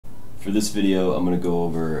For this video, I'm going to go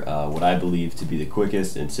over what I believe to be the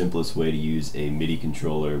quickest and simplest way to use a MIDI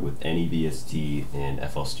controller with any VST in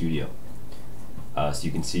FL Studio. So you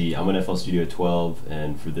can see I'm in FL Studio 12,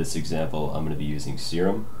 and for this example, I'm going to be using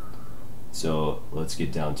Serum. So let's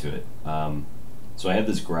get down to it. So I have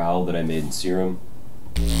this growl that I made in Serum.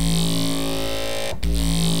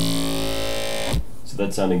 So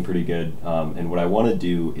that's sounding pretty good. And what I want to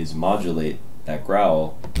do is modulate that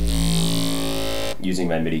growl using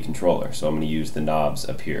my MIDI controller. So I'm going to use the knobs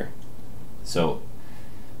up here. So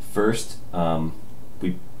first, what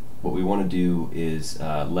we want to do is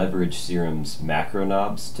leverage Serum's macro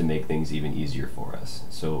knobs to make things even easier for us.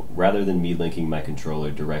 So rather than me linking my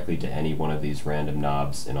controller directly to any one of these random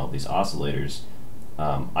knobs and all these oscillators,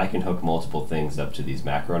 I can hook multiple things up to these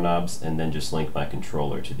macro knobs and then just link my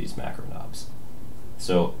controller to these macro knobs.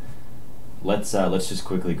 So let's just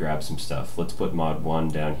quickly grab some stuff. Let's put mod 1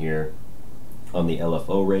 down here on the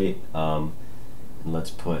LFO rate, and let's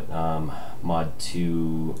put mod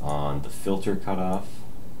 2 on the filter cutoff,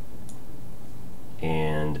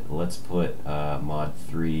 and let's put mod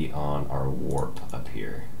 3 on our warp up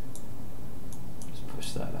here. Just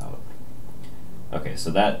push that out. Okay,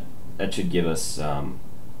 so that should give us some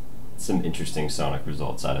interesting sonic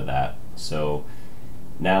results out of that. So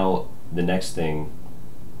now the next thing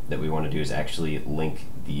that we want to do is actually link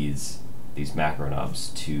these macro knobs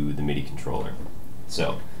to the MIDI controller.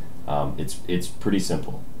 So it's pretty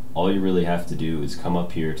simple. All you really have to do is come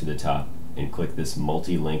up here to the top and click this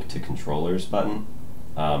multi-link to controllers button.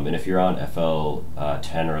 And if you're on FL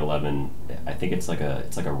 10 or 11, I think it's like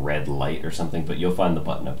a red light or something, but you'll find the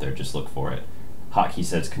button up there. Just look for it. Hotkey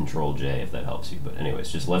says Control J if that helps you. But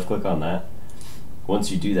anyways, just left click on that. Once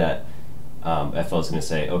you do that, FL is going to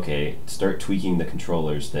say, okay, start tweaking the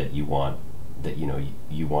controllers that you want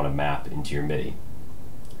to map into your MIDI.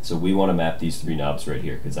 So we want to map these three knobs right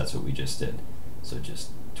here because that's what we just did. So just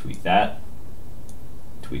tweak that,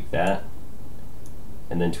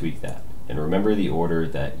 and then tweak that. And remember the order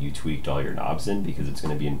that you tweaked all your knobs in, because it's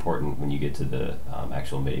going to be important when you get to the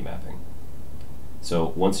actual MIDI mapping.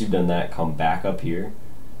 So once you've done that, come back up here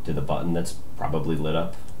to the button that's probably lit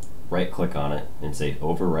up, right click on it and say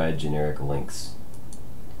override generic links.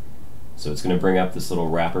 So it's going to bring up this little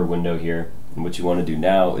wrapper window here, and what you want to do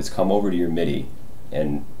now is come over to your MIDI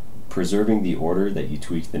and, preserving the order that you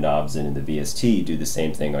tweaked the knobs in the VST, do the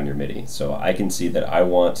same thing on your MIDI. So I can see that I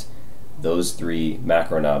want those three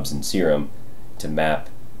macro knobs in Serum to map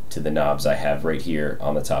to the knobs I have right here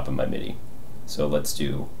on the top of my MIDI. So let's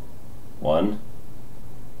do 1,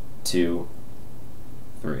 2,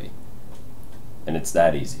 3. And it's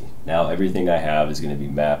that easy. Now everything I have is going to be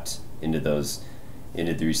mapped into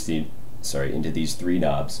these three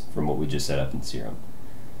knobs from what we just set up in Serum.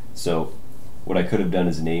 So what I could have done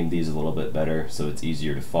is name these a little bit better so it's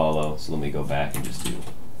easier to follow. So let me go back and just do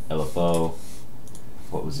LFO.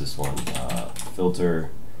 What was this one?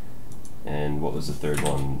 Filter. And what was the third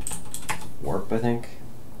one? Warp, I think.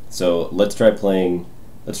 So let's try playing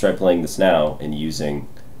this now and using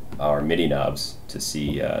our MIDI knobs to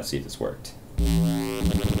see if this worked.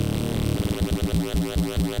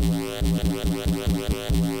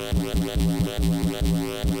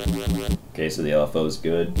 Okay, so the LFO is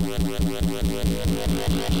good.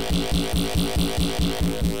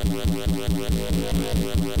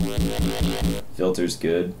 Filter's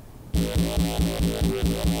good.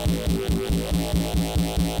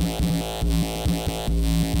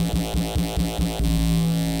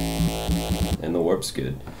 And the warp's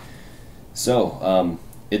good. So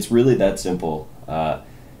it's really that simple.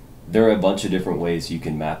 There are a bunch of different ways you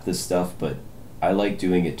can map this stuff, but I like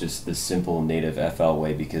doing it just the simple native FL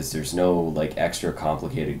way because there's no like extra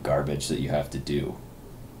complicated garbage that you have to do.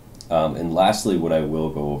 And lastly, what I will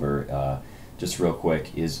go over just real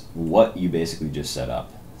quick is what you basically just set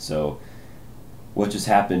up. So what just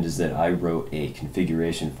happened is that I wrote a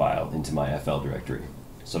configuration file into my FL directory.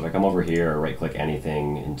 So if I come over here or right click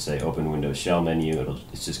anything and say open Windows shell menu,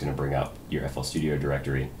 it's just going to bring up your FL Studio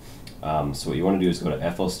directory. So what you want to do is go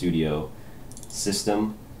to FL Studio,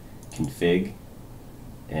 System, Config,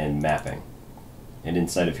 and Mapping. And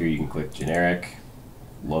inside of here you can click Generic,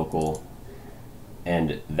 Local,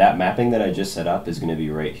 and that mapping that I just set up is going to be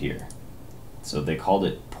right here. So they called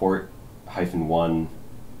it port-1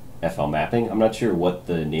 FL mapping. I'm not sure what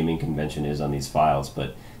the naming convention is on these files,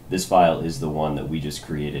 but this file is the one that we just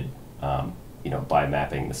created by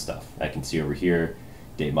mapping the stuff. I can see over here,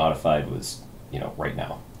 date modified was right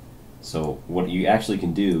now. So what you actually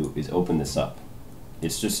can do is open this up.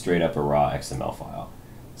 It's just straight up a raw XML file.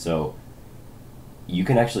 So you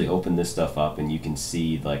can actually open this stuff up and you can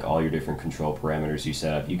see like all your different control parameters you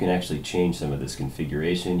set up. You can actually change some of this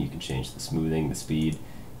configuration. You can change the smoothing, the speed,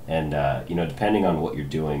 and you know, depending on what you're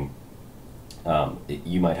doing,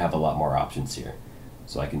 you might have a lot more options here.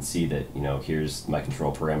 So I can see that, you know, here's my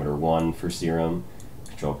control parameter 1 for serum,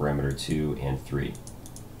 control parameter 2 and 3.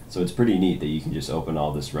 So it's pretty neat that you can just open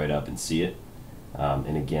all this right up and see it.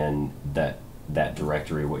 And again, that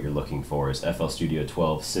directory, what you're looking for is FL Studio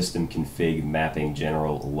 12 system config mapping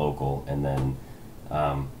general local, and then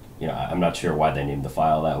you know, I'm not sure why they named the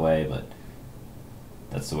file that way, but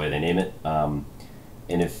that's the way they name it. And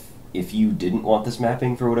if you didn't want this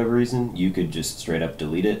mapping for whatever reason, you could just straight up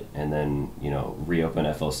delete it and then, you know,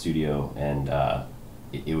 reopen FL Studio and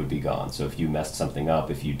it would be gone. So if you messed something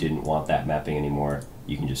up, if you didn't want that mapping anymore,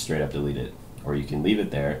 you can just straight up delete it, or you can leave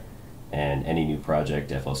it there, and any new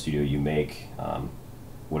project FL Studio you make,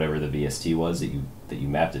 whatever the VST was that you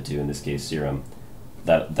mapped it to, in this case serum,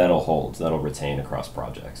 that'll hold, that'll retain across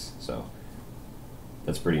projects. So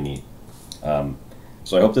that's pretty neat.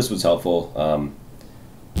 So I hope this was helpful.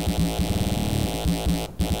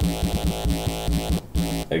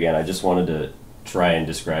 Again, I just wanted to try and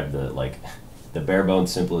describe the bare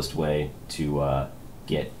bones simplest way to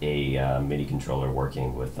get a MIDI controller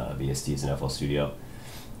working with VSTs in FL Studio.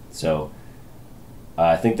 So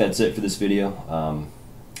I think that's it for this video.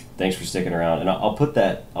 Thanks for sticking around, and I'll put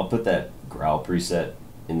that growl preset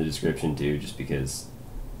in the description too, just because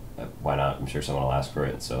why not? I'm sure someone will ask for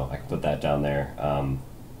it, so I can put that down there.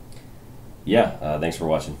 Yeah, thanks for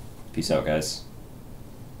watching. Peace out, guys.